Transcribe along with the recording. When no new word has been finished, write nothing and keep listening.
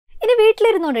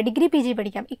വീട്ടിലിരുന്നുകൊണ്ട് degree PG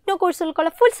പഠിക്കാം. IGNOU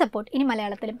കോഴ്സുകൾക്കുള്ള full support ഇനി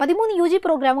മലയാളത്തിലും. 13 UG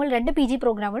പ്രോഗ്രാമുകൾ, 2 PG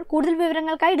പ്രോഗ്രാമുകൾ. കൂടുതൽ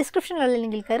വിവരങ്ങൾക്കായി ഡിസ്ക്രിപ്ഷനിലുള്ള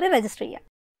ലിങ്കിൽ കയറി രജിസ്റ്റർ ചെയ്യാം.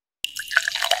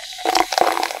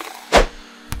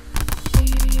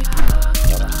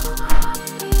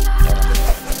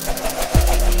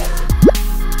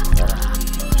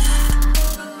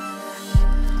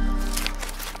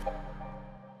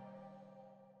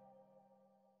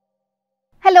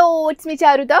 Hello, it's me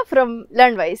Charutha from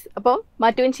Learnwise. അപ്പോൾ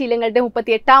മാറ്റവും ശീലങ്ങളുടെ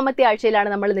 38ാമത്തെ ആഴ്ചയിലാണ്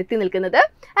നമ്മൾ എത്തി നിൽക്കുന്നത്.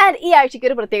 ആൻഡ് ഈ ആഴ്ചയ്ക്ക്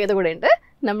ഒരു പ്രത്യേകത കൂടെ ഉണ്ട്.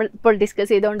 നമ്മൾ ഇപ്പോൾ ഡിസ്കസ്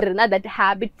ചെയ്തുകൊണ്ടിരുന്ന that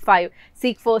habit 5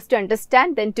 seek first to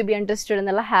understand then to B understood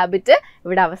എന്നുള്ള ഹാബിറ്റ്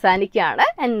ഇവിടെ അവസാനിക്കുകയാണ്.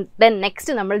 ആൻഡ് ദെൻ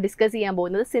നെക്സ്റ്റ് നമ്മൾ ഡിസ്കസ് ചെയ്യാൻ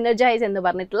പോകുന്നത് സിനർജൈസ് എന്ന്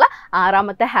പറഞ്ഞിട്ടുള്ള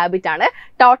 6ാമത്തെ ഹാബിറ്റ് ആണ്.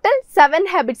 ടോട്ടൽ 7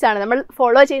 ഹാബിറ്റ്സ് ആണ്. നമ്മൾ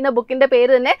ഫോളോ ചെയ്യുന്ന ബുക്കിൻ്റെ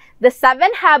പേര് തന്നെ the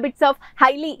 7 habits of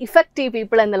highly effective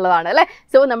people എന്നുള്ളതാണ് അല്ലേ.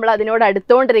 സോ നമ്മൾ അതിനോട്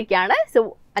അടുത്തുകൊണ്ടിരിക്കുകയാണ്. സോ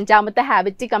 5ാമത്തെ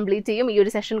ഹാബിറ്റ് കംപ്ലീറ്റ് ചെയ്യും, ഈ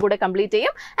ഒരു സെഷൻ കൂടെ കംപ്ലീറ്റ്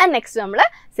ചെയ്യും. ആൻഡ് നെക്സ്റ്റ് നമ്മൾ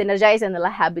സിനർജൈസ് എന്നുള്ള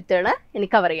ഹാബിറ്റാണ് ഇനി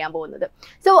കവർ ചെയ്യാൻ പോകുന്നത്.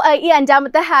 സോ ഈ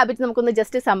 5ാമത്തെ ഹാബിറ്റ് നമുക്കൊന്ന്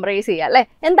ജസ്റ്റ് സമ്മറൈസ് ചെയ്യാം അല്ലേ.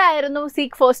 എന്തായിരുന്നു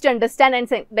seek first to understand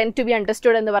and then to B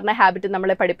understood എന്ന് പറഞ്ഞ ഹാബിറ്റ്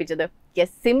നമ്മളെ പഠിപ്പിച്ചത്?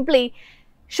 യെസ്, സിംപ്ലി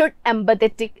ഷുഡ്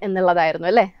എംപത്തറ്റിക് എന്നുള്ളതായിരുന്നു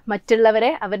അല്ലേ.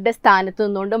 മറ്റുള്ളവരെ അവരുടെ സ്ഥാനത്ത്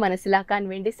നിന്നുകൊണ്ട് മനസ്സിലാക്കാൻ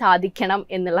വേണ്ടി സാധിക്കണം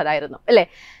എന്നുള്ളതായിരുന്നു അല്ലേ.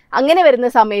 അങ്ങനെ വരുന്ന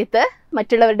സമയത്ത്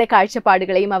മറ്റുള്ളവരുടെ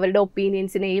കാഴ്ചപ്പാടുകളെയും അവരുടെ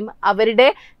ഒപ്പീനിയൻസിനെയും അവരുടെ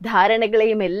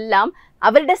ധാരണകളെയും എല്ലാം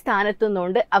അവരുടെ സ്ഥാനത്ത്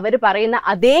നിന്നുകൊണ്ട് അവർ പറയുന്ന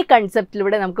അതേ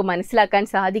കൺസെപ്റ്റിലൂടെ നമുക്ക് മനസ്സിലാക്കാൻ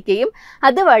സാധിക്കുകയും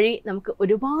അതുവഴി നമുക്ക്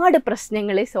ഒരുപാട്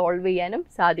പ്രശ്നങ്ങളെ സോൾവ് ചെയ്യാനും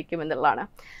സാധിക്കുമെന്നുള്ളതാണ്.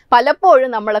 പലപ്പോഴും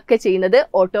നമ്മളൊക്കെ ചെയ്യുന്നത്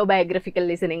ഓട്ടോബയോഗ്രഫിക്കൽ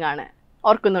ലിസണിങ് ആണ്.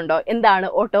 ഓർക്കുന്നുണ്ടോ എന്താണ്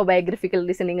ഓട്ടോബയോഗ്രഫിക്കൽ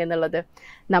ലിസണിങ് എന്നുള്ളത്?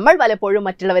 നമ്മൾ പലപ്പോഴും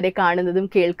മറ്റുള്ളവരെ കാണുന്നതും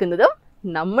കേൾക്കുന്നതും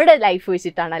നമ്മുടെ ലൈഫ്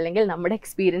വെച്ചിട്ടാണ്, അല്ലെങ്കിൽ നമ്മുടെ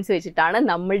എക്സ്പീരിയൻസ് വെച്ചിട്ടാണ്,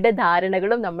 നമ്മളുടെ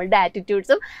ധാരണകളും നമ്മളുടെ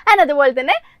ആറ്റിറ്റ്യൂഡ്സും ആൻഡ് അതുപോലെ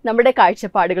തന്നെ നമ്മുടെ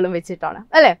കാഴ്ചപ്പാടുകളും വെച്ചിട്ടാണ്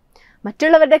അല്ലേ.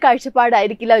 മറ്റുള്ളവരുടെ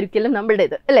കാഴ്ചപ്പാടായിരിക്കില്ല ഒരിക്കലും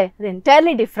നമ്മളുടേത് അല്ലേ. അത്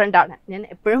എൻറ്റയർലി ഡിഫറെൻ്റ് ആണ്. ഞാൻ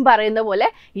എപ്പോഴും പറയുന്ന പോലെ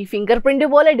ഈ ഫിംഗർ പ്രിൻ്റ്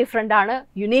പോലെ ഡിഫറെൻ്റ് ആണ്,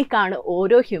 യുണീക്കാണ്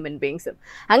ഓരോ ഹ്യൂമൻ ബീങ്സും.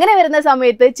 അങ്ങനെ വരുന്ന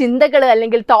സമയത്ത് ചിന്തകൾ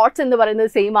അല്ലെങ്കിൽ തോട്ട്സ് എന്ന്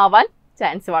പറയുന്നത് സെയിം ആവാൻ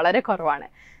ചാൻസ് വളരെ കുറവാണ്.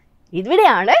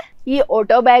 ഇവിടെയാണ് ഈ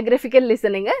ഓട്ടോബയോഗ്രഫിക്കൽ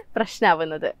ലിസണിങ്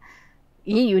പ്രശ്നമാവുന്നത്.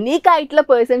 ഈ യുണീക്കായിട്ടുള്ള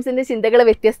പേഴ്സൺസിൻ്റെ ചിന്തകൾ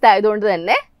വ്യത്യസ്തമായതുകൊണ്ട്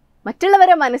തന്നെ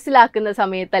മറ്റുള്ളവരെ മനസ്സിലാക്കുന്ന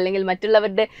സമയത്ത് അല്ലെങ്കിൽ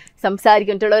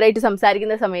മറ്റുള്ളവരായിട്ട്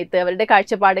സംസാരിക്കുന്ന സമയത്ത് അവരുടെ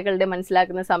കാഴ്ചപ്പാടുകളുടെ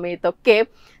മനസ്സിലാക്കുന്ന സമയത്തൊക്കെ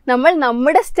നമ്മൾ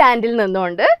നമ്മുടെ സ്റ്റാൻഡിൽ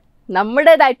നിന്നുകൊണ്ട്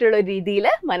നമ്മുടേതായിട്ടുള്ള രീതിയിൽ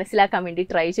മനസ്സിലാക്കാൻ വേണ്ടി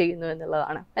ട്രൈ ചെയ്യുന്നു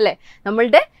എന്നുള്ളതാണ് അല്ലേ.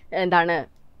 നമ്മളുടെ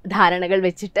ധാരണകൾ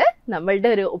വെച്ചിട്ട്, നമ്മളുടെ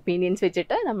ഒരു ഒപ്പീനിയൻസ്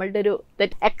വെച്ചിട്ട്, നമ്മളുടെ ഒരു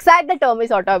എക്സാക്ട് ടേം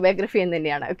ഈസ് ഓട്ടോബയോഗ്രഫി എന്ന്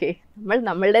തന്നെയാണ്. ഓക്കെ,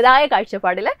 നമ്മളുടേതായ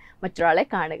കാഴ്ചപ്പാടിൽ മറ്റൊരാളെ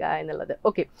കാണുക എന്നുള്ളത്.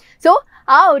 ഓക്കെ, സോ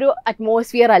ആ ഒരു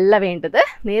അറ്റ്മോസ്ഫിയർ അല്ല വേണ്ടത്.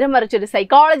 നേരെ മറിച്ചൊരു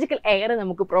സൈക്കോളജിക്കൽ എയർ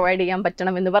നമുക്ക് പ്രൊവൈഡ് ചെയ്യാൻ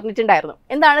പറ്റണം എന്ന് പറഞ്ഞിട്ടുണ്ടായിരുന്നു.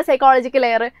 എന്താണ് സൈക്കോളജിക്കൽ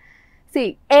എയർ?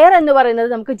 എയർ എന്ന്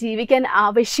പറയുന്നത് നമുക്ക് ജീവിക്കാൻ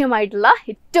ആവശ്യമായിട്ടുള്ള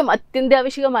ഏറ്റവും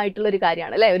അത്യന്താപേക്ഷികമായിട്ടുള്ള ഒരു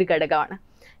കാര്യമാണ് അല്ലേ, ഒരു ഘടകമാണ്.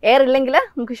 എയർ ഇല്ലെങ്കിൽ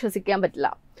നമുക്ക് ശ്വസിക്കാൻ പറ്റില്ല.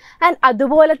 ആൻഡ്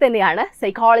അതുപോലെ തന്നെയാണ്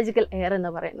സൈക്കോളജിക്കൽ എയർ എന്ന്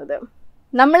പറയുന്നത്.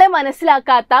 നമ്മളെ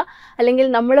മനസ്സിലാക്കാത്ത അല്ലെങ്കിൽ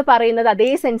നമ്മൾ പറയുന്നത് അതേ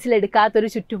സെൻസിൽ എടുക്കാത്തൊരു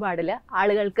ചുറ്റുപാടിൽ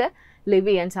ആളുകൾക്ക് ലിവ്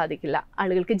ചെയ്യാൻ സാധിക്കില്ല,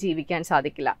 ആളുകൾക്ക് ജീവിക്കാൻ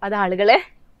സാധിക്കില്ല. അത് ആളുകളെ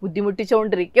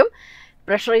ബുദ്ധിമുട്ടിച്ചുകൊണ്ടിരിക്കും,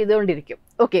 പ്രഷർ ചെയ്തുകൊണ്ടിരിക്കും.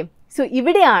 ഓക്കെ, സോ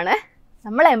ഇവിടെയാണ്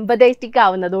നമ്മൾ എംപതറ്റിക്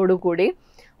ആവുന്നതോടുകൂടി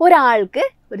ഒരാൾക്ക്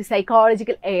ഒരു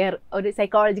സൈക്കോളജിക്കൽ എയർ, ഒരു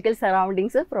സൈക്കോളജിക്കൽ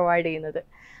സറൗണ്ടിങ്സ് പ്രൊവൈഡ് ചെയ്യുന്നത്.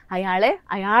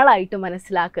 അയാളായിട്ട്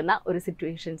മനസ്സിലാക്കുന്ന ഒരു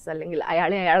സിറ്റുവേഷൻസ് അല്ലെങ്കിൽ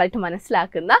അയാളായിട്ട്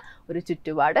മനസ്സിലാക്കുന്ന ഒരു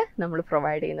ചുറ്റുപാട് നമ്മൾ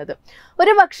പ്രൊവൈഡ് ചെയ്യുന്നത്.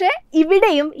 ഒരു പക്ഷേ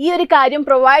ഇവിടെയും ഈ ഒരു കാര്യം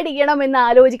പ്രൊവൈഡ് ചെയ്യണമെന്ന്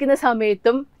ആലോചിക്കുന്ന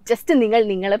സമയത്തും ജസ്റ്റ്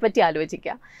നിങ്ങളെ പറ്റി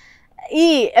ആലോചിക്കുക. ഈ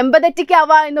എംപതറ്റിക്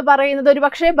ആവുക എന്ന് പറയുന്നത് ഒരു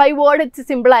പക്ഷേ ബൈ വേർഡ് ഇറ്റ്സ്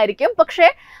സിമ്പിൾ ആയിരിക്കും, പക്ഷേ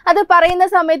അത് പറയുന്ന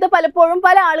സമയത്ത് പലപ്പോഴും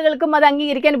പല ആളുകൾക്കും അത്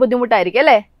അംഗീകരിക്കാൻ ബുദ്ധിമുട്ടായിരിക്കും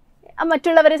അല്ലേ.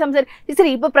 മറ്റുള്ളവരെ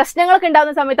ഇപ്പോൾ പ്രശ്നങ്ങളൊക്കെ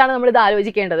ഉണ്ടാകുന്ന സമയത്താണ് നമ്മളിത്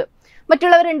ആലോചിക്കേണ്ടത്.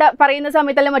 മറ്റുള്ളവർ പറയുന്ന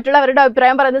സമയത്ത് അല്ലെങ്കിൽ മറ്റുള്ളവരുടെ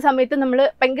അഭിപ്രായം പറയുന്ന സമയത്ത് നമ്മൾ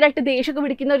ഭയങ്കരമായിട്ട് ദേഷ്യമൊക്കെ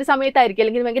പിടിക്കുന്ന ഒരു സമയത്തായിരിക്കും,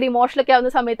 അല്ലെങ്കിൽ ഭയങ്കര ഇമോഷണലൊക്കെ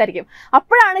ആവുന്ന സമയത്തായിരിക്കും.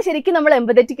 അപ്പോഴാണ് ശരിക്കും നമ്മൾ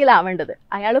എംപതറ്റിക്കൽ ആവേണ്ടത്.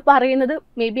 അയാൾ പറയുന്നത്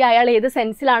മേ ബി അയാൾ ഏത്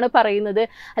സെൻസിലാണ് പറയുന്നത്,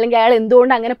 അല്ലെങ്കിൽ അയാൾ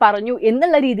എന്തുകൊണ്ട് അങ്ങനെ പറഞ്ഞു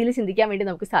എന്നുള്ള രീതിയിൽ ചിന്തിക്കാൻ വേണ്ടി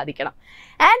നമുക്ക് സാധിക്കണം.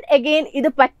 ആൻഡ് അഗെയിൻ ഇത്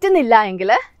പറ്റുന്നില്ല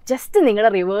എങ്കിൽ ജസ്റ്റ് നിങ്ങൾ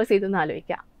റിവേഴ്സ് ചെയ്തൊന്ന്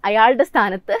ആലോചിക്കുക. അയാളുടെ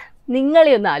സ്ഥാനത്ത്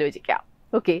നിങ്ങളെ ഒന്ന് ആലോചിക്കുക.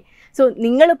 ഓക്കെ, സോ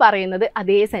നിങ്ങൾ പറയുന്നത്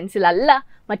അതേ സെൻസിലല്ല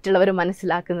മറ്റുള്ളവർ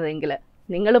മനസ്സിലാക്കുന്നതെങ്കിൽ,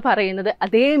 നിങ്ങൾ പറയുന്നത്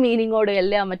അതേ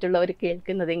മീനിങ്ങോടെയല്ല മറ്റുള്ളവർ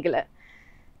കേൾക്കുന്നതെങ്കിൽ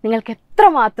നിങ്ങൾക്ക്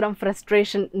എത്രമാത്രം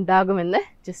ഫ്രസ്ട്രേഷൻ ഉണ്ടാകുമെന്ന്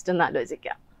ജസ്റ്റ് ഒന്ന്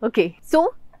ആലോചിക്കാം. ഓക്കെ, സോ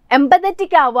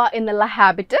എംപതറ്റിക് ആവുക എന്നുള്ള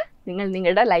ഹാബിറ്റ് നിങ്ങൾ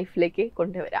നിങ്ങളുടെ ലൈഫിലേക്ക്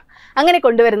കൊണ്ടുവരാം. അങ്ങനെ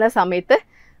കൊണ്ടുവരുന്ന സമയത്ത്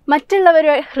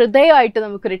മറ്റുള്ളവരുടെ ഹൃദയമായിട്ട്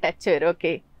നമുക്കൊരു ടച്ച് വരും.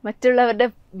 ഓക്കെ, മറ്റുള്ളവരുടെ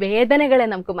വേദനകളെ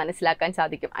നമുക്ക് മനസ്സിലാക്കാൻ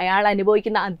സാധിക്കും. അയാൾ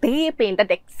അനുഭവിക്കുന്ന അതേ പെയിൻ,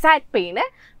 അത് എക്സാക്ട് പെയിന്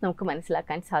നമുക്ക്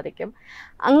മനസ്സിലാക്കാൻ സാധിക്കും.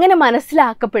 അങ്ങനെ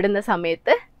മനസ്സിലാക്കപ്പെടുന്ന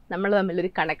സമയത്ത് നമ്മൾ തമ്മിലൊരു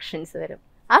കണക്ഷൻസ് വരും.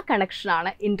 ആ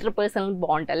കണക്ഷനാണ് ഇൻ്റർപേഴ്സണൽ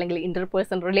ബോണ്ട് അല്ലെങ്കിൽ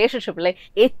ഇൻ്റർപേഴ്സണൽ റിലേഷൻഷിപ്പിൽ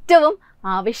ഏറ്റവും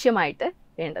ആവശ്യമായിട്ട്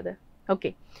വേണ്ടത്. ഓക്കെ,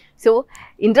 സോ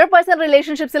ഇൻ്റർപേഴ്സണൽ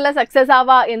റിലേഷൻഷിപ്സിലെ സക്സസ്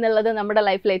ആവുക എന്നുള്ളത് നമ്മുടെ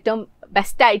ലൈഫിൽ ഏറ്റവും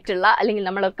ബെസ്റ്റ് ആയിട്ടുള്ള അല്ലെങ്കിൽ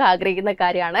നമ്മളൊക്കെ ആഗ്രഹിക്കുന്ന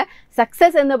കാര്യമാണ്.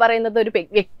 സക്സസ് എന്ന് പറയുന്നത് ഒരു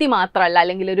വ്യക്തി മാത്രമല്ല,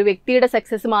 അല്ലെങ്കിൽ ഒരു വ്യക്തിയുടെ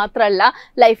സക്സസ് മാത്രമല്ല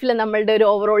ലൈഫിൽ നമ്മളുടെ ഒരു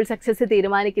ഓവറോൾ സക്സസ്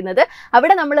തീരുമാനിക്കുന്നത്.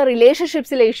 അവിടെ നമ്മൾ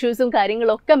റിലേഷൻഷിപ്സിലെ ഇഷ്യൂസും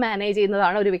കാര്യങ്ങളൊക്കെ മാനേജ്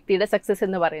ചെയ്യുന്നതാണ് ഒരു വ്യക്തിയുടെ സക്സസ്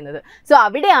എന്ന് പറയുന്നത്. സോ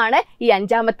അവിടെയാണ് ഈ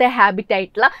 5ാമത്തെ ഹാബിറ്റ്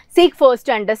ആയിട്ടുള്ള seek first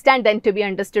to understand then to B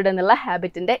understood എന്നുള്ള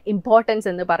ഹാബിറ്റിന്റെ ഇമ്പോർട്ടൻസ്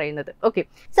എന്ന് പറയുന്നത്. ഓക്കെ,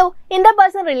 സോ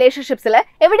ഇന്റർപേഴ്സണൽ റിലേഷൻഷിപ്സിൽ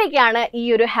എവിടേക്കാണ് ഈ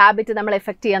ഒരു ഹാബിറ്റ് നമ്മൾ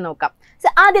എഫക്ട് ചെയ്യാൻ നോക്കാം. സോ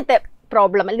ആദ്യത്തെ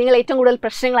പ്രോബ്ലം, നിങ്ങൾ ഏറ്റവും കൂടുതൽ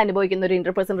പ്രശ്നങ്ങൾ അനുഭവിക്കുന്ന ഒരു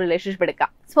ഇന്റർപേഴ്സണൽ റിലേഷൻഷിപ്പ് എടുക്കാം.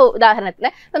 സോ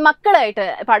ഉദാഹരണത്തിന് മക്കളായിട്ട്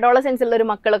ഇപ്പോൾ അഡോളസെൻസിലുള്ള ഒരു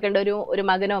മക്കളൊക്കെ ഉണ്ട്, ഒരു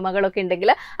മകനോ മകളൊക്കെ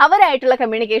ഉണ്ടെങ്കിൽ അവരായിട്ടുള്ള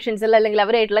കമ്മ്യൂണിക്കേഷൻസിൽ അല്ലെങ്കിൽ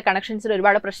അവരായിട്ടുള്ള കണക്ഷൻസിൽ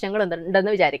ഒരുപാട് പ്രശ്നങ്ങൾ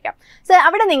ഉണ്ടെന്ന് വിചാരിക്കാം. സോ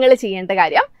അവിടെ നിങ്ങൾ ചെയ്യേണ്ട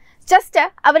കാര്യം ജസ്റ്റ്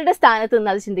അവരുടെ സ്ഥാനത്ത്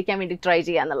നിന്ന് അത് ചിന്തിക്കാൻ വേണ്ടി ട്രൈ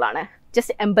ചെയ്യുക എന്നുള്ളതാണ്.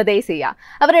 ജസ്റ്റ് എംപതൈസ് ചെയ്യുക,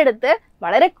 അവരുടെ അടുത്ത്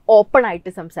വളരെ ഓപ്പൺ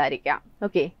ആയിട്ട് സംസാരിക്കാം.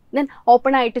 ഓക്കെ, ദെൻ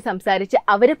ഓപ്പൺ ആയിട്ട് സംസാരിച്ച്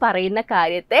അവർ പറയുന്ന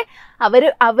കാര്യത്തെ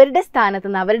അവരുടെ സ്ഥാനത്ത്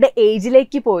നിന്ന് അവരുടെ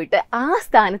ഏജിലേക്ക് പോയിട്ട് ആ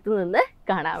സ്ഥാനത്ത് നിന്ന്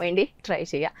കാണാൻ വേണ്ടി ട്രൈ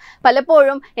ചെയ്യുക.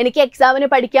 പലപ്പോഴും എനിക്ക് എക്സാമിന്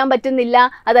പഠിക്കാൻ പറ്റുന്നില്ല,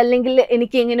 അതല്ലെങ്കിൽ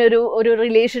എനിക്ക് ഇങ്ങനെ ഒരു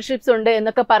റിലേഷൻഷിപ്സ് ഉണ്ട്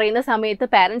എന്നൊക്കെ പറയുന്ന സമയത്ത്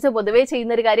പാരൻസ് പൊതുവേ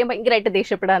ചെയ്യുന്നൊരു കാര്യം ഭയങ്കരമായിട്ട്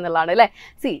ദേഷ്യപ്പെടുക എന്നുള്ളതാണ് അല്ലേ.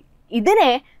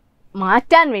 ഇതിനെ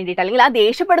മാറ്റാൻ വേണ്ടിയിട്ട്, അല്ലെങ്കിൽ ആ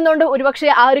ദേഷ്യപ്പെടുന്നതുകൊണ്ട് ഒരുപക്ഷെ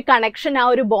ആ ഒരു കണക്ഷൻ, ആ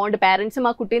ഒരു ബോണ്ട്, പാരൻസും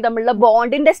ആ കുട്ടിയും തമ്മിലുള്ള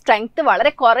ബോണ്ടിന്റെ സ്ട്രെങ്ത്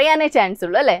വളരെ കുറയാനേ ചാൻസ്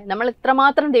ഉള്ളൂ അല്ലേ. നമ്മൾ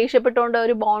ഇത്രമാത്രം ദേഷ്യപ്പെട്ടുകൊണ്ട്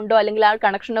ഒരു ബോണ്ടോ അല്ലെങ്കിൽ ആ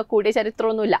കണക്ഷനോ കൂടിയ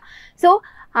ചരിത്രമൊന്നുമില്ല. സോ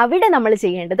അവിടെ നമ്മൾ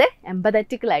ചെയ്യേണ്ടത്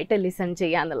എംപതറ്റിക്കലായിട്ട് ലിസൺ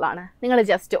ചെയ്യുക എന്നുള്ളതാണ്. നിങ്ങൾ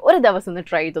ജസ്റ്റ് ഒരു ദിവസം ഒന്ന്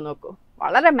ട്രൈ ചെയ്ത് നോക്കൂ.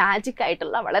 വളരെ മാജിക്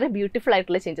ആയിട്ടുള്ള, വളരെ ബ്യൂട്ടിഫുൾ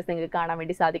ആയിട്ടുള്ള ചേഞ്ചസ് നിങ്ങൾക്ക് കാണാൻ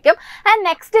വേണ്ടി സാധിക്കും. ആൻഡ്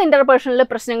നെക്സ്റ്റ് ഇന്റർപേഴ്സണൽ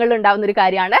പ്രശ്നങ്ങളിൽ ഉണ്ടാകുന്ന ഒരു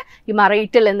കാര്യമാണ് ഈ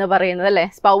മറൈറ്റൽ എന്ന് പറയുന്നത് അല്ലേ,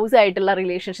 സ്പൗസ് ആയിട്ടുള്ള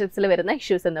റിലേഷൻഷിപ്സിൽ വരുന്ന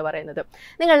ഇഷ്യൂസ് എന്ന് പറയുന്നത്.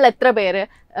 നിങ്ങളിൽ എത്ര പേര്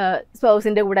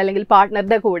സ്പൗസിൻ്റെ കൂടെ അല്ലെങ്കിൽ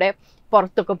പാർട്ട്ണറുടെ കൂടെ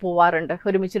പുറത്തൊക്കെ പോവാറുണ്ട്,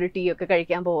 ഒരുമിച്ചൊരു ടീ ഒക്കെ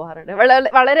കഴിക്കാൻ പോവാറുണ്ട്?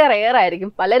 വളരെ റെയർ ആയിരിക്കും,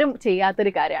 പലരും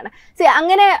ചെയ്യാത്തൊരു കാര്യമാണ്.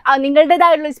 അങ്ങനെ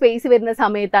നിങ്ങളുടേതായിട്ടുള്ള സ്പേസ് വരുന്ന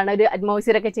സമയത്താണ്, ഒരു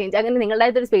അറ്റ്മോസ്ഫിയറൊക്കെ ചേഞ്ച്, അങ്ങനെ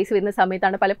നിങ്ങളുടേതായിട്ടൊരു സ്പേസ് വരുന്ന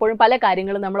സമയത്താണ് പലപ്പോഴും പല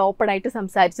കാര്യങ്ങളും നമ്മൾ ഓപ്പൺ ആയിട്ട്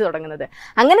സംസാരിച്ച് തുടങ്ങുന്നത്.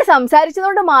 അങ്ങനെ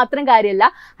സംസാരിച്ചതുകൊണ്ട് മാത്രം കാര്യമല്ല,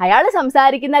 അയാൾ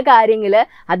സംസാരിക്കുന്ന കാര്യങ്ങൾ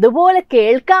അതുപോലെ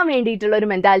കേൾക്കാൻ വേണ്ടിയിട്ടുള്ള ഒരു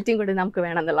മെൻറ്റാലിറ്റിയും കൂടി നമുക്ക്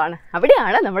വേണം എന്നുള്ളതാണ്.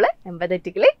 അവിടെയാണ് നമ്മൾ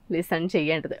എംപതറ്റിക്കലി ലിസൺ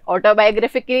ചെയ്യേണ്ടത്.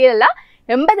 ഓട്ടോബയോഗ്രഫിക്കലി അല്ല,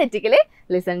 എംപതറ്റിക്കലി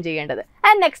ലിസൺ ചെയ്യേണ്ടത്.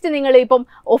 ആൻഡ് നെക്സ്റ്റ്, നിങ്ങൾ ഇപ്പം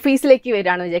ഓഫീസിലേക്ക്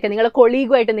വരികയാണെന്ന് വിചാരിക്കുക, നിങ്ങളുടെ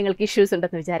കൊളീഗുമായിട്ട് നിങ്ങൾക്ക് ഇഷ്യൂസ്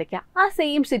ഉണ്ടെന്ന് വിചാരിക്കുക. ആ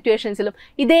സെയിം സിറ്റുവേഷൻസിലും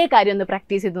ഇതേ കാര്യം ഒന്ന്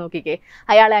പ്രാക്ടീസ് ചെയ്ത് നോക്കിക്കേ.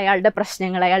 അയാളുടെ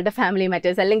പ്രശ്നങ്ങൾ, അയാളുടെ ഫാമിലി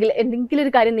മാറ്റേഴ്സ്, അല്ലെങ്കിൽ എന്തെങ്കിലും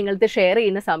ഒരു കാര്യം നിങ്ങൾക്ക് ഷെയർ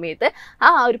ചെയ്യുന്ന സമയത്ത്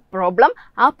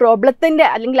ആ പ്രോബ്ലത്തിൻ്റെ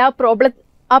അല്ലെങ്കിൽ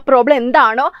ആ പ്രോബ്ലം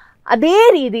എന്താണോ അതേ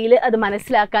രീതിയിൽ അത്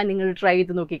മനസ്സിലാക്കാൻ നിങ്ങൾ ട്രൈ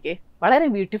ചെയ്ത് നോക്കിക്കേ. വളരെ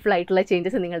ബ്യൂട്ടിഫുൾ ആയിട്ടുള്ള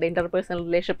ചേഞ്ചസ് നിങ്ങളുടെ ഇന്റർപേഴ്സണൽ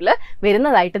റിലേഷൻഷിപ്പിൽ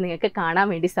വരുന്നതായിട്ട് നിങ്ങൾക്ക് കാണാൻ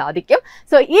വേണ്ടി സാധിക്കും.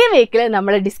 സോ ഈ വീക്കിൽ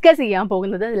നമ്മൾ ഡിസ്കസ് ചെയ്യാൻ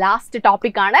പോകുന്നത് ലാസ്റ്റ്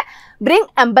ടോപ്പിക്കാണ്, bring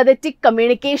empathetic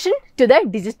communication to the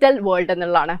digital world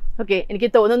എന്നുള്ളതാണ്. ഓക്കെ,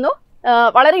 എനിക്ക് തോന്നുന്നു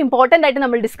വളരെ ഇമ്പോർട്ടൻ്റ് ആയിട്ട്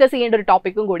നമ്മൾ ഡിസ്കസ് ചെയ്യേണ്ട ഒരു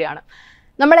ടോപ്പിക്കും കൂടിയാണ്.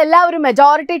 നമ്മളെല്ലാവരും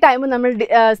മെജോറിറ്റി ടൈമും നമ്മൾ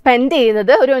സ്പെൻഡ്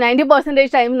ചെയ്യുന്നത്, ഒരു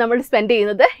 90% ടൈം നമ്മൾ സ്പെൻഡ്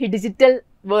ചെയ്യുന്നത് ഈ ഡിജിറ്റൽ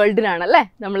വേൾഡിലാണല്ലേ.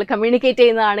 നമ്മൾ കമ്മ്യൂണിക്കേറ്റ്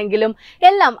ചെയ്യുന്നതാണെങ്കിലും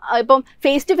എല്ലാം ഇപ്പം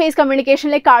ഫേസ് ടു ഫേസ്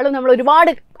കമ്മ്യൂണിക്കേഷനിലേക്കാളും നമ്മൾ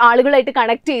ഒരുപാട് ആളുകളായിട്ട്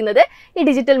കണക്ട് ചെയ്യുന്നത് ഈ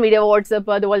ഡിജിറ്റൽ മീഡിയ,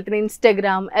 വാട്സപ്പ്, അതുപോലെ തന്നെ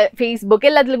ഇൻസ്റ്റഗ്രാം, ഫേസ്ബുക്ക്,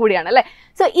 എല്ലാത്തിലും കൂടിയാണ് അല്ലേ.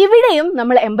 സോ ഇവിടെയും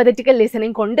നമ്മൾ എംപതറ്റിക്കൽ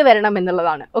ലിസണിങ് കൊണ്ടുവരണം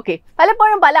എന്നുള്ളതാണ്. ഓക്കെ,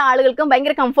 പലപ്പോഴും പല ആളുകൾക്കും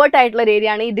ഭയങ്കര കംഫർട്ട് ആയിട്ടുള്ള ഒരു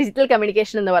ഏരിയയാണ് ഈ ഡിജിറ്റൽ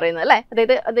കമ്മ്യൂണിക്കേഷൻ എന്ന് പറയുന്നത് അല്ലേ.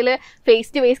 അതായത് അതിൽ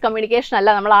ഫേസ് ടു ഫേസ് കമ്മ്യൂണിക്കേഷൻ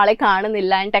അല്ല, നമ്മൾ ആളെ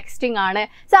കാണുന്നില്ല, ടെക്സ്റ്റിംഗ് ആണ്.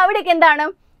 സോ അവിടെയൊക്കെ എന്താണ്,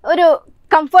 ഒരു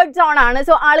കംഫർട്ട് സോൺ ആണ്.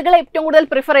 സോ ആളുകളെ ഏറ്റവും കൂടുതൽ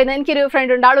പ്രിഫർ ചെയ്യുന്നത്, എനിക്കൊരു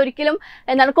ഫ്രണ്ട് ഉണ്ട്, ആൾ ഒരിക്കലും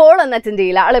കോൾ ഒന്നും അറ്റൻഡ്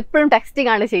ചെയ്യില്ല, ആൾ എപ്പോഴും ടെക്സ്റ്റിംഗ്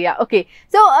ആണ് ചെയ്യുക. ഓക്കെ,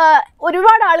 സോ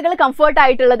ഒരുപാട് ആളുകൾ കംഫർട്ട്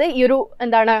ആയിട്ടുള്ളത് ഈ ഒരു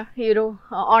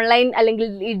ഓൺലൈൻ അല്ലെങ്കിൽ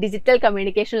ഈ ഡിജിറ്റൽ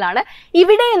കമ്മ്യൂണിക്കേഷനിലാണ്.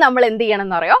 ഇവിടെയും നമ്മൾ എന്ത് ചെയ്യണം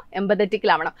എന്നറിയോ,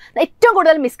 എംപതറ്റിക്കലാവണം. ഏറ്റവും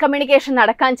കൂടുതൽ മിസ്കമ്മ്യൂണിക്കേഷൻ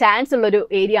നടക്കാൻ ചാൻസ് ഉള്ളൊരു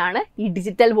ഏരിയ ആണ് ഈ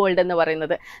ഡിജിറ്റൽ വേൾഡ് എന്ന്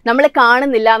പറയുന്നത്. നമ്മൾ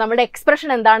കാണുന്നില്ല, നമ്മുടെ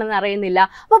എക്സ്പ്രഷൻ എന്താണെന്ന് അറിയുന്നില്ല.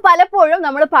 അപ്പോൾ പലപ്പോഴും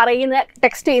നമ്മൾ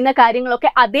ടെക്സ്റ്റ് ചെയ്യുന്ന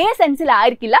കാര്യങ്ങളൊക്കെ അതേ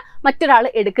സെൻസിലായിരിക്കില്ല മറ്റൊരാൾ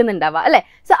എടുക്കുന്നുണ്ടാവുക അല്ലേ.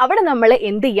 സോ അവിടെ നമ്മൾ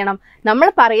എന്ത് ചെയ്യണം, നമ്മൾ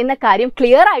പറയുന്ന കാര്യം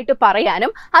ക്ലിയർ ആയിട്ട്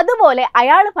പറയാനും അതുപോലെ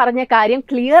അയാൾ പറഞ്ഞ കാര്യം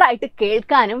ക്ലിയർ ആയിട്ട്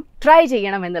കേൾക്കാനും ട്രൈ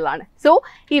ചെയ്യണം എന്നുള്ളതാണ്. സോ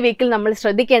ഈ വീക്കിൽ നമ്മൾ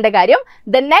ശ്രദ്ധിക്കേണ്ട കാര്യം,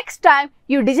 the next time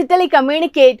you digitally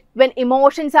communicate when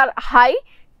emotions are high,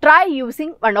 try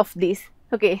using one of these.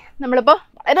 Okay, നമ്മളിപ്പോൾ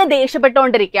വളരെ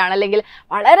ദേഷ്യപ്പെട്ടുകൊണ്ടിരിക്കുകയാണ്, അല്ലെങ്കിൽ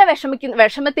വളരെ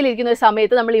വിഷമത്തിലിരിക്കുന്ന ഒരു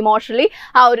സമയത്ത്, നമ്മൾ ഇമോഷണലി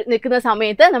നിൽക്കുന്ന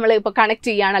സമയത്ത് നമ്മൾ ഇപ്പോൾ കണക്ട്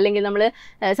ചെയ്യുകയാണ്, അല്ലെങ്കിൽ നമ്മൾ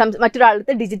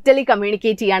മറ്റൊരാളടുത്ത് ഡിജിറ്റലി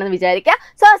കമ്മ്യൂണിക്കേറ്റ് ചെയ്യുകയാണെന്ന് വിചാരിക്കുക.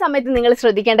 സോ ആ സമയത്ത് നിങ്ങൾ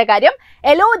ശ്രദ്ധിക്കേണ്ട കാര്യം,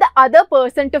 allow the other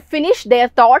person to finish there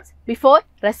thoughts before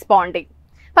responding.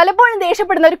 പലപ്പോഴും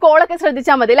ദേഷ്യപ്പെടുന്ന ഒരു കോളൊക്കെ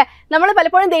ശ്രദ്ധിച്ചാൽ മതി അല്ലേ. നമ്മൾ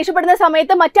പലപ്പോഴും ദേഷ്യപ്പെടുന്ന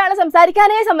സമയത്ത് മറ്റാളെ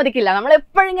സംസാരിക്കാനേ സമ്മതിക്കില്ല. നമ്മൾ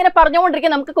എപ്പോഴും ഇങ്ങനെ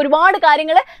പറഞ്ഞുകൊണ്ടിരിക്കും, നമുക്ക് ഒരുപാട്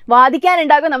കാര്യങ്ങൾ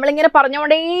വാദിക്കാനുണ്ടാകും, നമ്മളിങ്ങനെ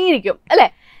പറഞ്ഞുകൊണ്ടേയിരിക്കും അല്ലേ.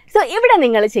 സോ ഇവിടെ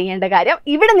നിങ്ങൾ ചെയ്യേണ്ട കാര്യം,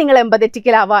 ഇവിടെ നിങ്ങൾ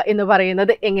എംപതറ്റിക്കൽ ആവുക എന്ന്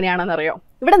പറയുന്നത് എങ്ങനെയാണെന്നറിയോ,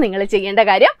 ഇവിടെ നിങ്ങൾ ചെയ്യേണ്ട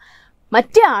കാര്യം,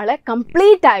 മറ്റേ ആളെ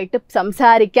കംപ്ലീറ്റ് ആയിട്ട്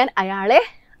സംസാരിക്കാൻ അയാളെ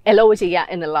allow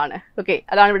ചെയ്യുക എന്നുള്ളതാണ്. ഓക്കെ,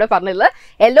 അതാണ് ഇവിടെ പറഞ്ഞത്.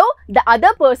 allow the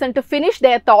other person to finish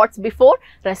their thoughts before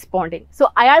responding. So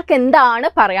അയാൾക്ക് എന്താണ്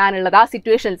പറയാനുള്ളത്, ആ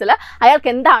സിറ്റുവേഷൻസിൽ അയാൾക്ക്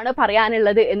എന്താണ്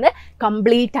പറയാനുള്ളത് എന്ന്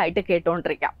കംപ്ലീറ്റ് ആയിട്ട്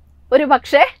കേട്ടുകൊണ്ടിരിക്കാം. ഒരു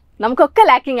പക്ഷേ നമുക്കൊക്കെ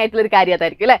ലാക്കിംഗ് ആയിട്ടുള്ളൊരു കാര്യം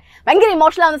അതായിരിക്കും അല്ലേ. ഭയങ്കര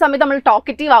ഇമോഷണൽ ആവുന്ന സമയത്ത് നമ്മൾ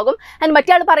ടോക്കറ്റീവ് ആകും. ആൻഡ്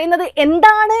മറ്റേ ആൾ പറയുന്നത്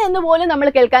എന്താണ് എന്ന് പോലും നമ്മൾ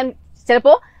കേൾക്കാൻ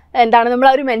ചിലപ്പോൾ നമ്മൾ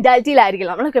ആ ഒരു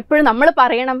മെൻറ്റാലിറ്റിയിലായിരിക്കില്ല. നമ്മൾക്ക് എപ്പോഴും നമ്മൾ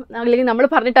പറയണം അല്ലെങ്കിൽ നമ്മൾ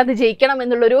പറഞ്ഞിട്ട് അത് ജയിക്കണം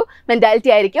എന്നുള്ളൊരു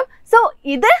മെൻറ്റാലിറ്റി ആയിരിക്കും. സോ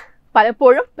ഇത്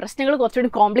പലപ്പോഴും പ്രശ്നങ്ങൾ കുറച്ചുകൂടി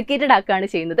കോംപ്ലിക്കേറ്റഡ് ആക്കുകയാണ്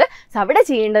ചെയ്യുന്നത്. സോ അവിടെ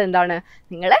ചെയ്യേണ്ടത് എന്താണ്,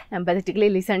 നിങ്ങൾ എംപത്തറ്റിക്കലി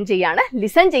ലിസൺ ചെയ്യാണ്.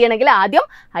 ലിസൺ ചെയ്യണമെങ്കിൽ ആദ്യം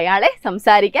അയാളെ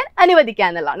സംസാരിക്കാൻ അനുവദിക്കുക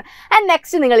എന്നുള്ളതാണ്. ആൻഡ്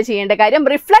നെക്സ്റ്റ് നിങ്ങൾ ചെയ്യേണ്ട കാര്യം,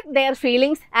 reflect there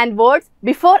feelings and words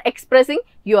before expressing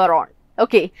your own.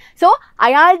 Okay, so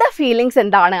അയാളുടെ ഫീലിങ്സ്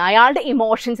എന്താണ്, അയാളുടെ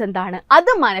ഇമോഷൻസ് എന്താണ്,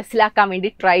 അത് മനസ്സിലാക്കാൻ വേണ്ടി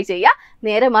ട്രൈ ചെയ്യുക.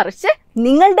 നേരെ മറിച്ച്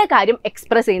നിങ്ങളുടെ കാര്യം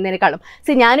എക്സ്പ്രസ് ചെയ്യുന്നതിനേക്കാളും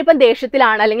ഞാനിപ്പം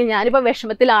ദേഷ്യത്തിലാണ് അല്ലെങ്കിൽ ഞാനിപ്പം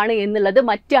വിഷമത്തിലാണ് എന്നുള്ളത്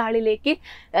മറ്റാളിലേക്ക്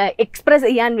എക്സ്പ്രസ്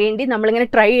ചെയ്യാൻ വേണ്ടി നമ്മളിങ്ങനെ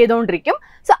ട്രൈ ചെയ്തുകൊണ്ടിരിക്കും.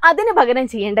 സോ അതിന് പകരം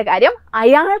ചെയ്യേണ്ട കാര്യം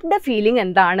അയാളുടെ ഫീലിംഗ്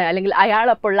എന്താണ് അല്ലെങ്കിൽ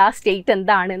അയാളപ്പോൾ ആ സ്റ്റേറ്റ്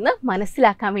എന്താണെന്ന്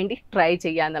മനസ്സിലാക്കാൻ വേണ്ടി ട്രൈ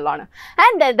ചെയ്യുക എന്നുള്ളതാണ്.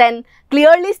 And then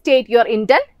clearly state your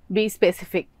intent, B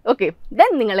specific. Okay,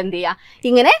 then നിങ്ങൾ എന്ത് ചെയ്യുക,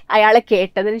 ഇങ്ങനെ അയാളെ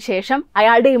കേട്ടതിന് ശേഷം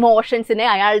അയാളുടെ ഇമോഷൻസിനെ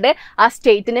അയാളുടെ ആ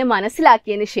സ്റ്റേറ്റിനെ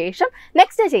മനസ്സിലാക്കിയതിന് ശേഷം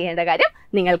നെക്സ്റ്റ് ചെയ്യേണ്ട കാര്യം,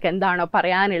 നിങ്ങൾക്ക് എന്താണോ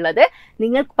പറയാനുള്ളത്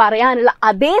നിങ്ങൾക്ക് പറയാനുള്ള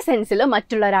അതേ സെൻസിൽ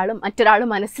മറ്റൊരാൾ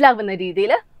മനസ്സിലാവുന്ന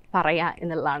രീതിയിൽ പറയാം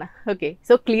എന്നുള്ളതാണ്. Okay,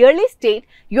 so clearly state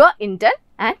your intent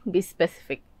and B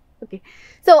specific. Okay,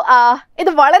 so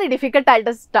ഇത് വളരെ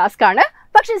ഡിഫിക്കൽട്ടായിട്ട് ടാസ്ക് ആണ്,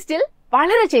 പക്ഷേ സ്റ്റിൽ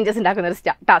വളരെ ചേഞ്ചസ് ഉണ്ടാക്കുന്ന ഒരു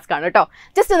ടാസ്ക് ആണ് കേട്ടോ.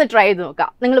 ജസ്റ്റ് ഒന്ന് ട്രൈ ചെയ്ത് നോക്കുക.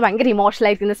 നിങ്ങൾ ഭയങ്കര ഇമോഷണൽ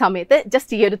ആയിരിക്കുന്ന സമയത്ത്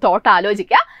ജസ്റ്റ് ഈ ഒരു തോട്ട്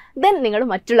ആലോചിക്കുക. ദെൻ നിങ്ങൾ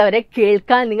മറ്റുള്ളവരെ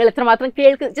കേൾക്കാൻ, നിങ്ങൾ എത്രമാത്രം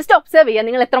ജസ്റ്റ് ഒബ്സർവ് ചെയ്യുക,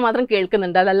 നിങ്ങൾ എത്രമാത്രം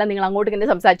കേൾക്കുന്നുണ്ട്. അതല്ല നിങ്ങൾ അങ്ങോട്ട് ഇങ്ങനെ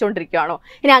സംസാരിച്ചുകൊണ്ടിരിക്കുകയാണോ.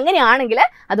 ഇനി അങ്ങനെയാണെങ്കിൽ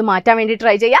അത് മാറ്റാൻ വേണ്ടി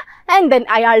ട്രൈ ചെയ്യുക. ആൻഡ് ദെൻ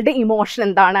അയാളുടെ ഇമോഷൻ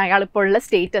എന്താണ്, അയാളിപ്പോൾ ഉള്ള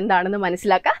സ്റ്റേറ്റ് എന്താണെന്ന്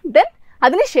മനസ്സിലാക്കുക. ദെൻ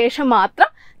അതിനുശേഷം മാത്രം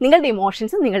നിങ്ങളുടെ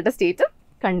ഇമോഷൻസും നിങ്ങളുടെ സ്റ്റേറ്റും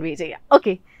കൺവേ ചെയ്യുക.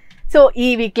 ഓക്കെ, സോ ഈ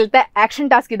വീക്കിലത്തെ ആക്ഷൻ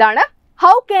ടാസ്ക് ഇതാണ്.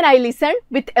 How can I listen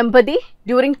with empathy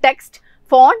during text,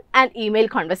 phone and email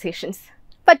conversations?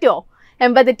 പറ്റുമോ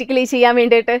എംപത്തറ്റിക്കലി ചെയ്യാൻ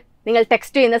വേണ്ടിയിട്ട്? നിങ്ങൾ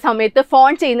ടെക്സ്റ്റ് ചെയ്യുന്ന സമയത്ത്,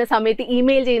 ഫോൺ ചെയ്യുന്ന സമയത്ത്,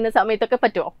 ഇമെയിൽ ചെയ്യുന്ന സമയത്തൊക്കെ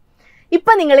പറ്റുമോ?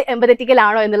 ഇപ്പം നിങ്ങൾ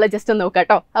എംപത്തറ്റിക്കലാണോ എന്നുള്ളത് ജസ്റ്റ് ഒന്ന് നോക്കാം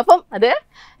കേട്ടോ. അപ്പം അത്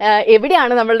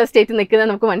എവിടെയാണ് നമ്മളുടെ സ്റ്റേറ്റ് നിൽക്കുന്നത്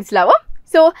നമുക്ക് മനസ്സിലാവും.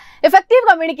 So effective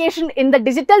communication in the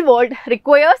digital world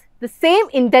requires the same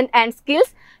intent and skills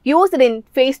used in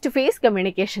face-to-face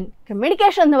communication.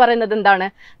 Communication എന്ന് പറയുന്നത് എന്താണ്,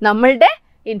 നമ്മളുടെ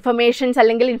ഇൻഫർമേഷൻസ്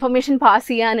അല്ലെങ്കിൽ ഇൻഫർമേഷൻ പാസ്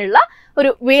ചെയ്യാനുള്ള ഒരു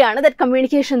വേ ആണ് ദാറ്റ്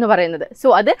കമ്മ്യൂണിക്കേഷൻ എന്ന് പറയുന്നത്. സോ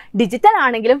അത് ഡിജിറ്റൽ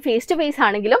ആണെങ്കിലും ഫേസ് ടു ഫേസ്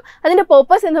ആണെങ്കിലും അതിൻ്റെ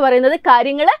പേർപ്പസ് എന്ന് പറയുന്നത്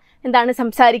കാര്യങ്ങൾ എന്താണ്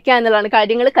സംസാരിക്കുക എന്നുള്ളതാണ്,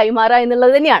 കാര്യങ്ങൾ കൈമാറുക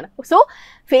എന്നുള്ളത് തന്നെയാണ്. സോ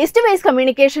ഫേസ് ടു ഫേസ്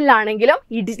കമ്മ്യൂണിക്കേഷനിലാണെങ്കിലും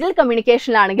ഈ ഡിജിറ്റൽ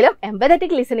കമ്മ്യൂണിക്കേഷനിലാണെങ്കിലും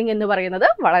എംപത്തറ്റിക് ലിസണിങ് എന്ന് പറയുന്നത്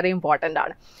വളരെ ഇമ്പോർട്ടൻ്റ്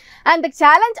ആണ്. And the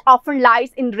challenge often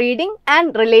lies in reading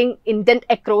and relaying intent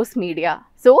across media.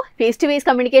 So face to face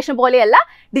communication പോലെയല്ല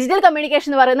ഡിജിറ്റൽ കമ്മ്യൂണിക്കേഷൻ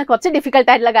എന്ന് പറയുന്നത് കുറച്ച് ഡിഫിക്കൽട്ട്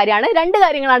ആയിട്ടുള്ള കാര്യമാണ്. രണ്ട്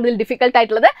കാര്യങ്ങളാണ് ഇതിൽ ഡിഫിക്കൽട്ട്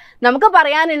ആയിട്ടുള്ളത്. നമുക്ക്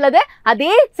പറയാനുള്ളത്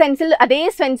അതേ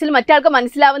സെൻസിൽ മറ്റാൾക്ക്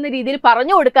മനസ്സിലാവുന്ന രീതിയിൽ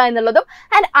പറഞ്ഞു കൊടുക്കുക എന്നുള്ളതും,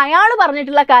 ആൻഡ് അയാൾ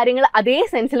പറഞ്ഞിട്ടുള്ള കാര്യങ്ങൾ അതേ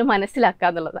സെൻസിൽ മനസ്സിലാക്കുക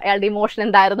എന്നുള്ളത്. അയാളുടെ ഇമോഷൻ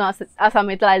എന്തായിരുന്നു, ആ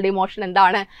സമയത്ത് അയാളുടെ ഇമോഷൻ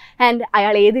എന്താണ്, ആൻഡ്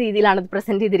അയാൾ ഏത് രീതിയിലാണ് അത്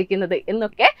പ്രസൻറ്റ് ചെയ്തിരിക്കുന്നത്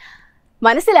എന്നൊക്കെ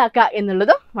മനസ്സിലാക്കുക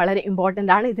എന്നുള്ളതും വളരെ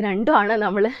ഇമ്പോർട്ടൻ്റ് ആണ്. ഇത് രണ്ടുമാണ്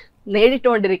നമ്മൾ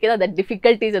നേരിട്ടുകൊണ്ടിരിക്കുന്നത്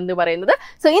ഡിഫിക്കൽട്ടീസ് എന്ന് പറയുന്നത്.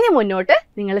 സോ ഇനി മുന്നോട്ട്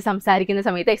നിങ്ങൾ സംസാരിക്കുന്ന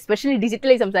സമയത്ത്, എസ്പെഷ്യലി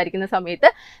ഡിജിറ്റലി സംസാരിക്കുന്ന സമയത്ത്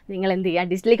നിങ്ങൾ എന്ത് ചെയ്യുക,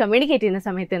 ഡിജിറ്റലി കമ്മ്യൂണിക്കേറ്റ് ചെയ്യുന്ന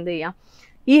സമയത്ത് എന്ത് ചെയ്യുക,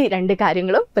 ഈ രണ്ട്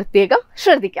കാര്യങ്ങളും പ്രത്യേകം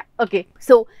ശ്രദ്ധിക്കാം. ഓക്കെ,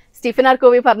 സോ സ്റ്റീഫൻ ആർ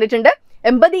കോവി പറഞ്ഞിട്ടുണ്ട്,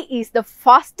 empathy is the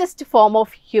fastest form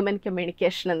of human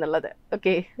communication എന്നുള്ളത്.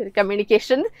 ഓക്കെ,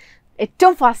 കമ്മ്യൂണിക്കേഷൻ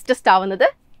ഏറ്റവും ഫാസ്റ്റസ്റ്റ് ആവുന്നത്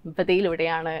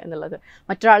എംപതിയിലൂടെയാണ് എന്നുള്ളത്.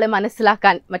 മറ്റൊരാളെ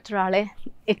മനസ്സിലാക്കാൻ, മറ്റൊരാളെ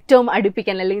ഏറ്റവും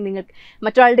അടുപ്പിക്കാൻ, അല്ലെങ്കിൽ നിങ്ങൾക്ക്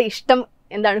മറ്റൊരാളുടെ ഇഷ്ടം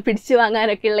എന്താണ് പിടിച്ചു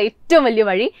വാങ്ങാനൊക്കെയുള്ള ഏറ്റവും വലിയ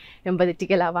വഴി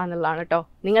എംപത്തറ്റിക്കൽ ആവുക എന്നുള്ളതാണ് കേട്ടോ.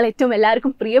 നിങ്ങൾ ഏറ്റവും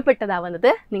എല്ലാവർക്കും പ്രിയപ്പെട്ടതാവുന്നത്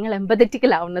നിങ്ങൾ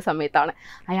എംപത്തറ്റിക്കൽ ആവുന്ന സമയത്താണ്,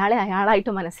 അയാളെ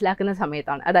അയാളായിട്ട് മനസ്സിലാക്കുന്ന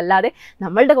സമയത്താണ്, അതല്ലാതെ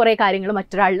നമ്മളുടെ കുറേ കാര്യങ്ങൾ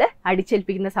മറ്റൊരാളിൽ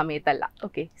അടിച്ചേൽപ്പിക്കുന്ന സമയത്തല്ല.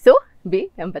 Okay, so B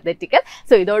എംപത്തറ്റിക്കൽ.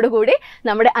 സോ ഇതോടുകൂടി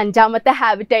നമ്മുടെ 5ാമത്തെ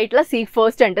ഹാബിറ്റ് ആയിട്ടുള്ള seek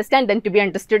first understand then to B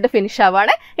understood finish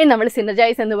ആവാണ്. ഇനി നമ്മൾ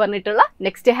സിനർജൈസ് എന്ന് പറഞ്ഞിട്ടുള്ള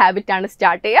നെക്സ്റ്റ് ഹാബിറ്റാണ്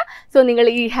സ്റ്റാർട്ട് ചെയ്യുക. സോ നിങ്ങൾ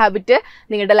ഈ ഹാബിറ്റ്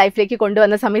നിങ്ങളുടെ ലൈഫിലേക്ക്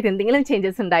കൊണ്ടുവന്ന സമയത്ത് എന്തെങ്കിലും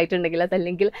ചേഞ്ചസ് ഉണ്ടായിട്ടുണ്ടെങ്കിൽ,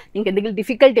 അതല്ലെങ്കിൽ നിങ്ങൾക്ക് എന്തെങ്കിലും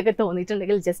ഡിഫിക്കൽട്ടി ഒക്കെ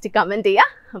തോന്നിയിട്ടുണ്ടെങ്കിൽ ജസ്റ്റ് കമൻറ്റ് ചെയ്യുക.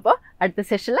 അപ്പോൾ അടുത്ത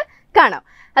സെഷനിൽ കാണാം.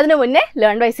 അതിന് മുന്നേ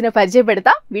ലേൺവൈസിനെ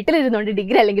പരിചയപ്പെടുത്താം. വീട്ടിലിരുന്നുകൊണ്ട്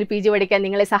ഡിഗ്രി അല്ലെങ്കിൽ PG പഠിക്കാൻ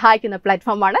നിങ്ങളെ സഹായിക്കുന്ന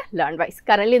പ്ലാറ്റ്ഫോമാണ് ലേൺവൈസ്.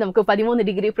 കറൻറ്റ്ലി നമുക്ക് 13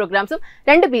 ഡിഗ്രി പ്രോഗ്രാംസും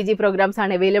 2 PG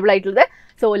പ്രോഗ്രാംസാണ് അവൈലബിൾ ആയിട്ടുള്ളത്.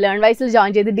 സോ ലേൺവൈസിൽ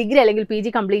ജോയിൻ ചെയ്ത് ഡിഗ്രി അല്ലെങ്കിൽ PG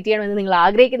കംപ്ലീറ്റ് ചെയ്യണമെന്ന് നിങ്ങൾ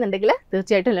ആഗ്രഹിക്കുന്നുണ്ടെങ്കിൽ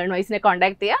തീർച്ചയായിട്ടും ലേൺവൈസിനെ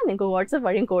കോൺടാക്ട് ചെയ്യുക. നിങ്ങൾക്ക് വാട്സപ്പ്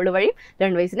വഴിയും കോൾ വഴിയും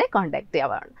ലേൺവൈസിനെ കോൺടാക്ട്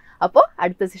ചെയ്യാവുന്നതാണ്. അപ്പോൾ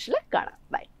അടുത്ത സെഷനിൽ കാണാം.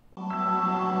 ബൈ.